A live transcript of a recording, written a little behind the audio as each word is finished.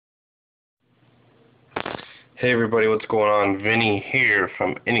Hey everybody, what's going on? Vinny here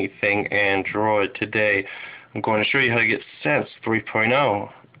from Anything Android. Today I'm going to show you how to get Sense 3.0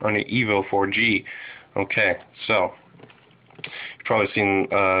 on your EVO 4G. Okay, so you've probably seen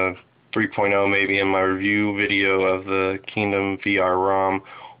 3.0 maybe in my review video of the Kingdom VR Rom,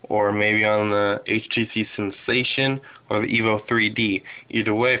 or maybe on the HTC Sensation or the EVO 3D.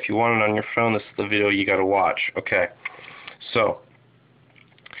 Either way, if you want it on your phone, this is the video you gotta watch. Okay, so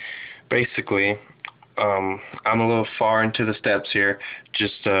basically I'm a little far into the steps here,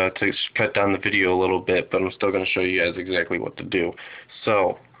 just to cut down the video a little bit, but I'm still going to show you guys exactly what to do.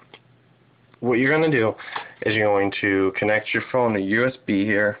 So, what you're going to do is you're going to connect your phone to USB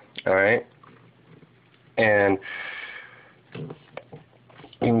here, alright? And you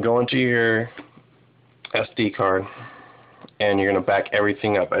can go into your SD card, and you're going to back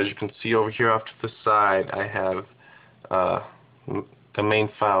everything up. As you can see over here off to the side, I have the main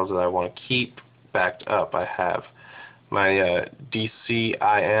files that I want to keep backed up. I have my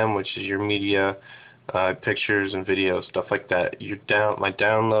DCIM, which is your media, pictures and videos, stuff like that. My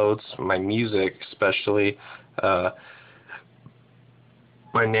downloads, my music, especially my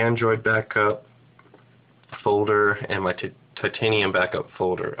Nandroid backup folder, and my titanium backup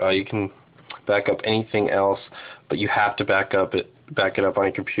folder. You can back up anything else, but you have to back it up on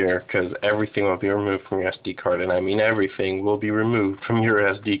your computer, because everything will be removed from your SD card, and I mean everything will be removed from your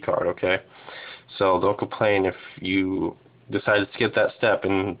SD card. Okay. So don't complain if you decide to skip that step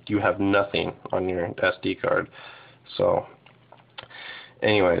and you have nothing on your SD card. So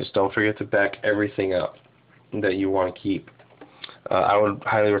anyways, don't forget to back everything up that you want to keep. I would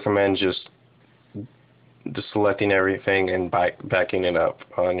highly recommend just selecting everything and backing it up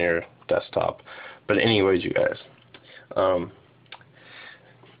on your desktop. But anyways, you guys,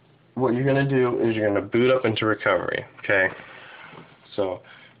 what you're going to do is you're going to boot up into recovery. Okay, so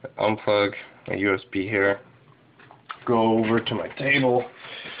unplug my USB here, go over to my table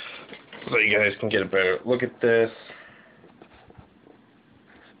so you guys can get a better look at this.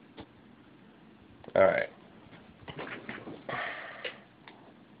 Alright.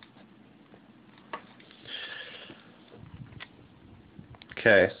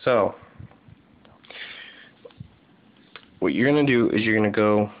 Okay, so what you're going to do is you're going to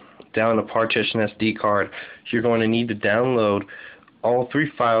go down to partition SD card. You're going to need to download all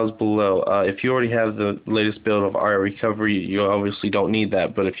three files below. If you already have the latest build of RA Recovery, you obviously don't need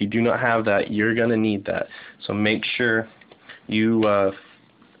that, but if you do not have that, you're going to need that. So make sure you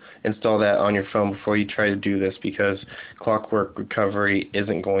install that on your phone before you try to do this, because Clockwork Recovery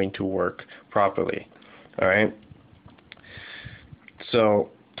isn't going to work properly. Alright? So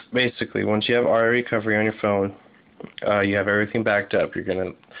basically, once you have RA Recovery on your phone, you have everything backed up. You're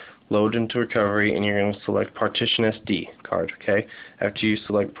going to load into recovery, and you're going to select partition SD card. Okay, after you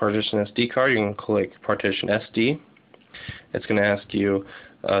select partition SD card, you're going to click partition SD. It's going to ask you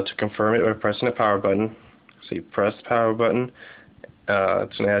to confirm it by pressing the power button. So you press the power button.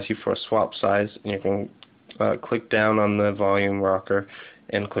 It's going to ask you for a swap size, and you can click down on the volume rocker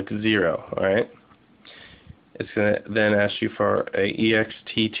and click 0. Alright, it's going to then ask you for a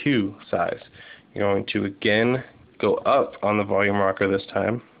EXT2 size. You're going to again go up on the volume rocker this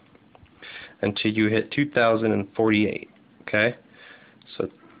time until you hit 2048. Okay, so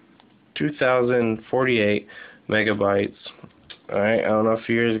 2048 megabytes. Alright, I don't know if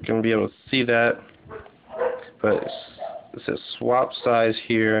you guys are going to be able to see that, but it says swap size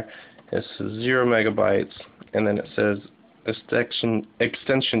here. It says 0 megabytes, and then it says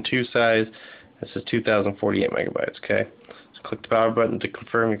extension 2 size. It says 2048 megabytes. Okay, so click the power button to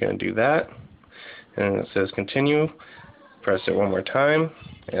confirm you're going to do that, and it says continue. Press it one more time,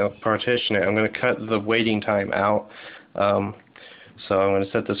 and it'll partition it. I'm going to cut the waiting time out, so I'm going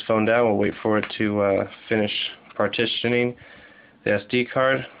to set this phone down. We'll wait for it to finish partitioning the SD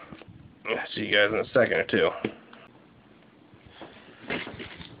card. I'll see you guys in a second or two.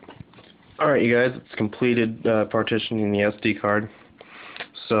 Alright, you guys, it's completed partitioning the SD card.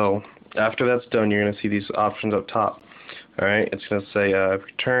 So after that's done, you're going to see these options up top. Alright, it's going to say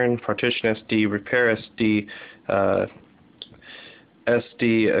return, partition SD, repair SD,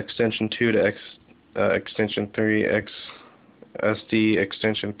 SD extension 2 to extension 3, SD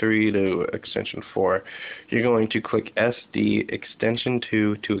extension 3 to extension 4. You're going to click SD extension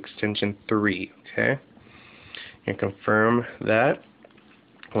 2 to extension 3. Okay, and confirm that.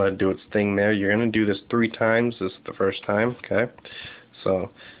 Let it do its thing there. You're going to do this 3 times. This is the first time. Okay, so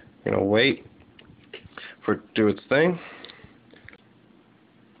you're going to wait for it to do its thing.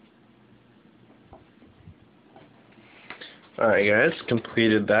 Alright guys,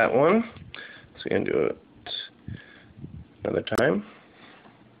 completed that one. So we're going to do it another time.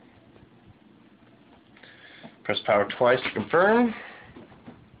 Press power twice to confirm.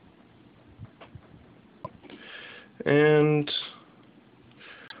 And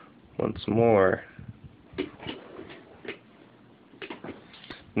once more.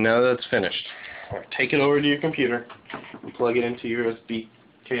 Now that's finished. Right, take it over to your computer and plug it into your USB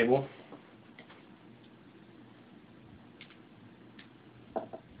cable.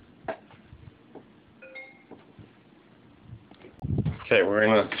 Okay, we're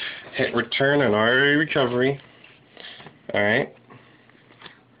going to hit return on RA recovery. Alright.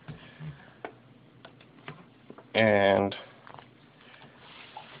 And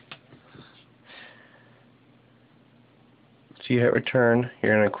so you hit return,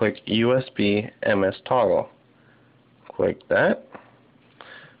 you're going to click USB MS toggle. Click that.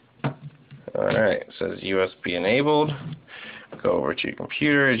 Alright, it says USB enabled. Go over to your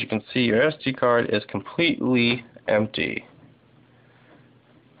computer. As you can see, your SD card is completely empty.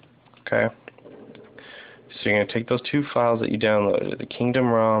 Okay. So you're going to take those two files that you downloaded, the Kingdom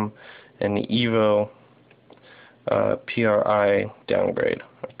ROM and the EVO PRI downgrade.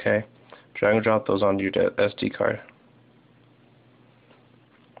 Okay. Drag and drop those onto your SD card.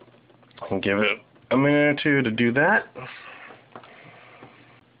 And give it a minute or two to do that.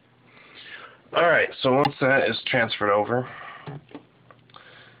 Alright, so once that is transferred over,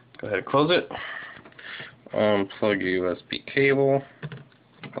 go ahead and close it. Plug your USB cable.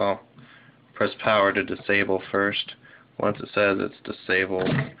 Well, press power to disable first. Once it says it's disabled,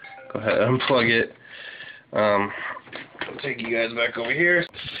 go ahead and unplug it. I'll take you guys back over here.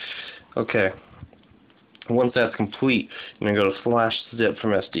 Okay. Once that's complete, you're going to go to flash zip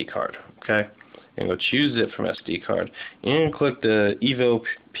from SD card. Okay? And go choose zip from SD card. And click the EVO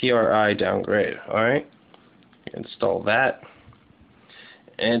PRI downgrade. Alright? Install that.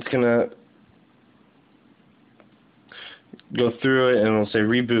 And it's going to go through it and it'll say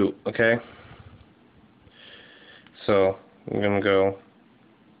reboot. Okay? So, I'm going to go.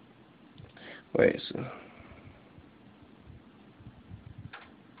 Wait.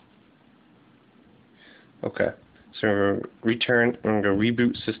 Okay, so we're going to return, I'm going to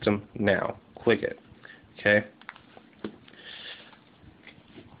reboot system now. Click it. Okay?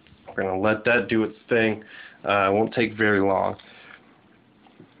 We're going to let that do its thing. It won't take very long.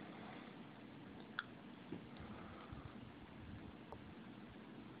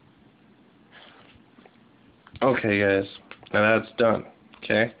 Okay, guys, now that's done.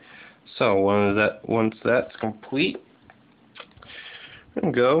 Okay? So, once that's complete,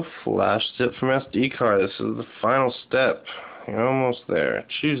 and go flash zip from SD card. This is the final step. You're almost there.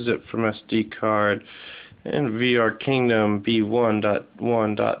 Choose zip from SD card and VR Kingdom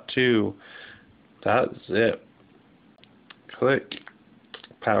B1.1.2.zip. Click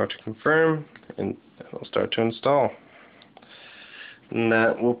power to confirm and it'll start to install. And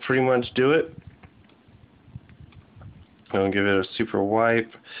that will pretty much do it. I'll give it a super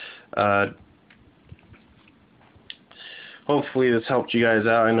wipe. Hopefully this helped you guys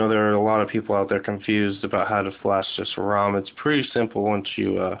out. I know there are a lot of people out there confused about how to flash this ROM. It's pretty simple once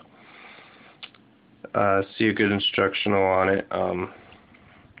you see a good instructional on it.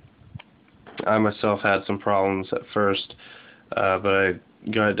 I myself had some problems at first, but I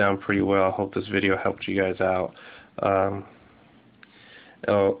got it down pretty well. I hope this video helped you guys out.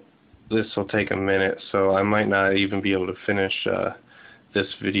 This will take a minute, so I might not even be able to finish this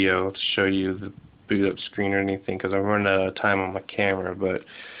video to show you the boot up screen or anything because I'm running out of time on my camera. But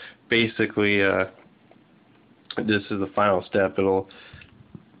basically, this is the final step. It'll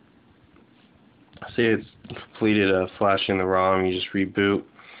say it's completed flashing the ROM. You just reboot,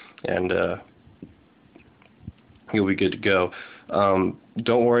 and you'll be good to go.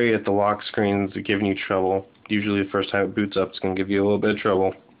 Don't worry if the lock screen's giving you trouble. Usually, the first time it boots up, it's going to give you a little bit of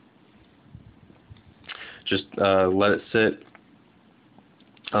trouble. Just let it sit.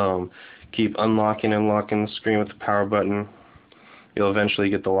 Keep unlocking and unlocking the screen with the power button. You'll eventually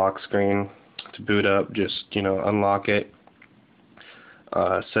get the lock screen to boot up. Just, unlock it.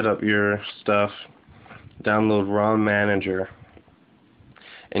 Set up your stuff. Download ROM Manager.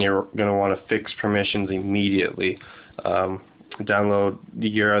 And you're going to want to fix permissions immediately. Download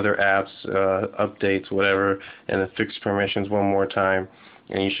your other apps, updates, whatever, and then fix permissions one more time.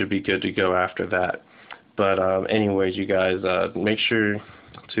 And you should be good to go after that. But anyways, you guys, make sure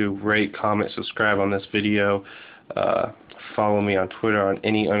to rate, comment, subscribe on this video. Follow me on Twitter on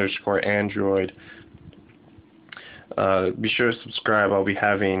any_Android. Be sure to subscribe. I'll be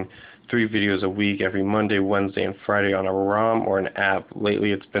having 3 videos a week every Monday, Wednesday, and Friday on a ROM or an app.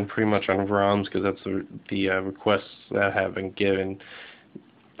 Lately it's been pretty much on ROMs because that's the requests that have been given.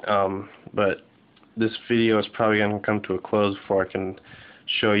 But this video is probably going to come to a close before I can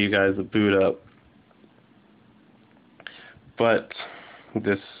show you guys the boot up. but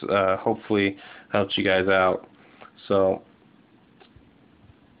this hopefully helps you guys out. So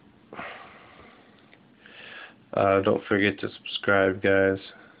don't forget to subscribe, guys.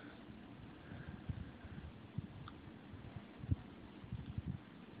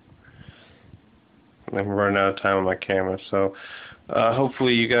 I'm running out of time on my camera, so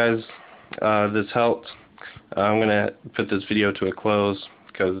hopefully you guys, this helped. I'm going to put this video to a close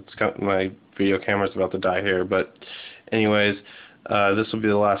because my video camera's about to die here. But anyways, this will be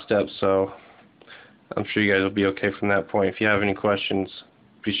the last step, so I'm sure you guys will be okay from that point. If you have any questions,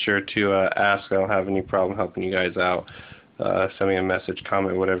 be sure to ask. I don't have any problem helping you guys out. Send me a message,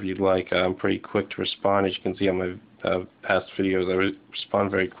 comment, whatever you'd like. I'm pretty quick to respond. As you can see on my past videos, I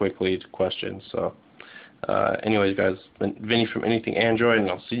respond very quickly to questions. So anyways, guys, Vinny from Anything Android, and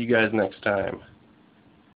I'll see you guys next time.